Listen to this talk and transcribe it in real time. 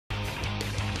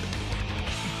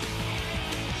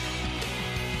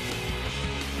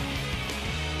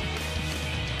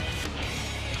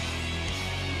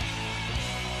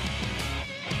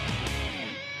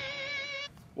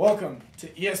Welcome to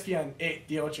ESPN 8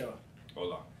 The Ocho.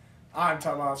 Hola. I'm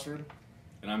Tom Osford.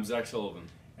 And I'm Zach Sullivan.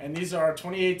 And these are our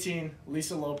 2018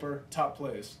 Lease-a-Loper top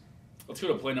plays. Let's go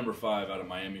to play number 5 out of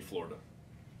Miami, Florida.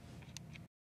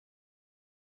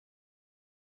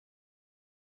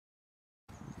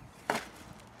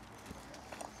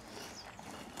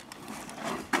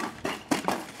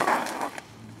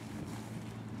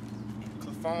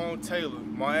 Taylor,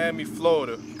 Miami,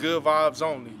 Florida. Good vibes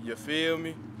only. You feel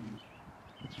me?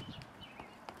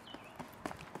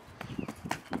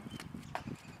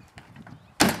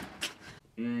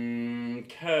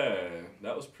 Okay,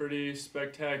 that was pretty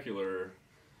spectacular.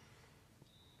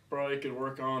 Probably could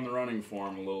work on the running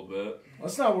form a little bit.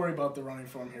 Let's not worry about the running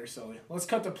form here, Sully. Let's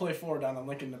cut to play 4 down in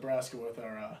Lincoln, Nebraska with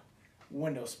our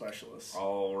window specialist.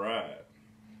 All right.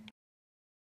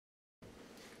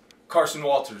 Carson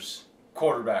Walters,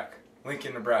 quarterback,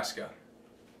 Lincoln, Nebraska,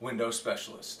 window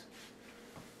specialist.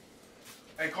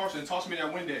 Hey Carson, toss me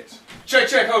that Windex. Check,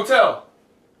 check, hotel.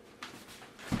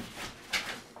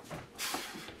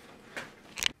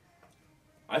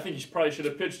 I think he probably should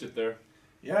have pitched it there.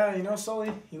 Yeah, you know,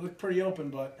 Sully, he looked pretty open,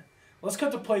 but let's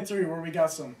cut to play 3 where we got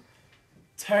some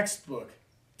textbook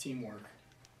teamwork.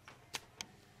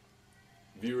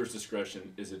 Viewer's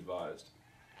discretion is advised.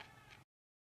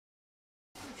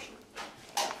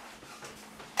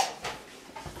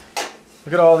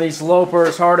 Look at all these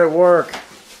lopers hard at work.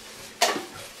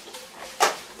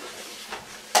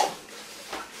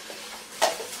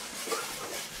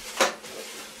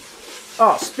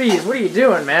 Oh, Speeds, what are you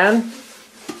doing, man?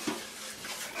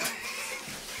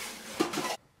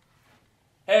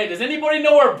 Hey, does anybody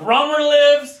know where Brummer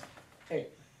lives? Hey,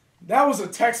 that was a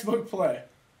textbook play.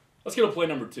 Let's go to play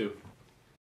number 2.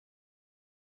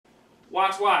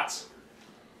 Watts.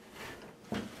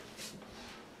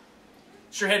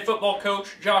 It's your head football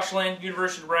coach, Josh Lynn,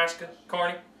 University of Nebraska,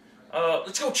 Kearney.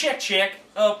 Let's go check.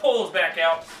 Polo's back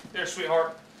out. There,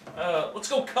 sweetheart. Let's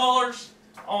go colors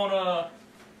on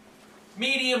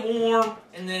medium warm,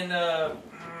 and then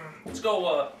let's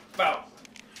go about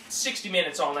 60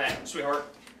 minutes on that, sweetheart.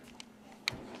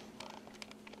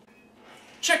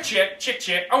 Check.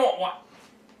 I want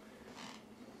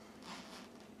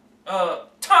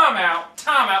what?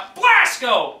 Timeout.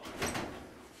 Blasco!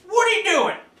 What are you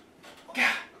doing?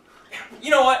 God. You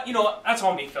know what? That's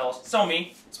on me, fellas. It's on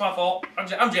me. It's my fault. I'm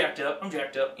jacked up.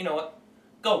 You know what?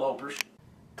 Go Lopers.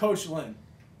 Coach Lynn,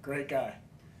 great guy.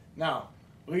 Now,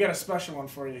 we got a special one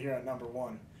for you here at number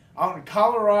 1. Out in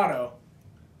Colorado.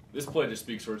 This play just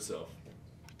speaks for itself.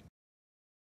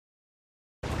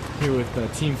 Here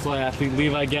with Team Fly athlete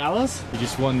Levi Gallows. He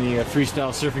just won the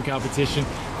freestyle surfing competition,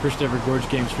 first ever Gorge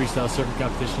Games freestyle surfing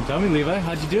competition. Tell me, Levi,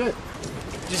 how'd you do it?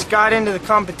 Just got into the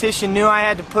competition, knew I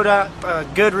had to put up a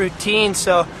good routine,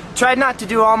 so tried not to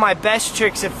do all my best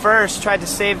tricks at first, tried to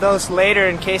save those later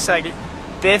in case I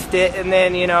biffed it, and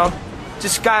then, you know,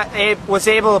 just was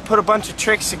able to put a bunch of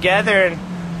tricks together and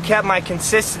kept my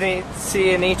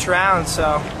consistency in each round,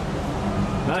 so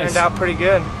Nice. Turned out pretty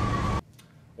good.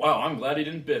 Wow, I'm glad he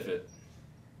didn't biff it.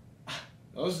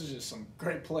 Those are just some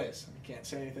great plays. I can't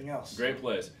say anything else. Great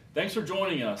plays. Thanks for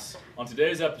joining us on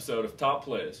today's episode of Top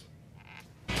Plays.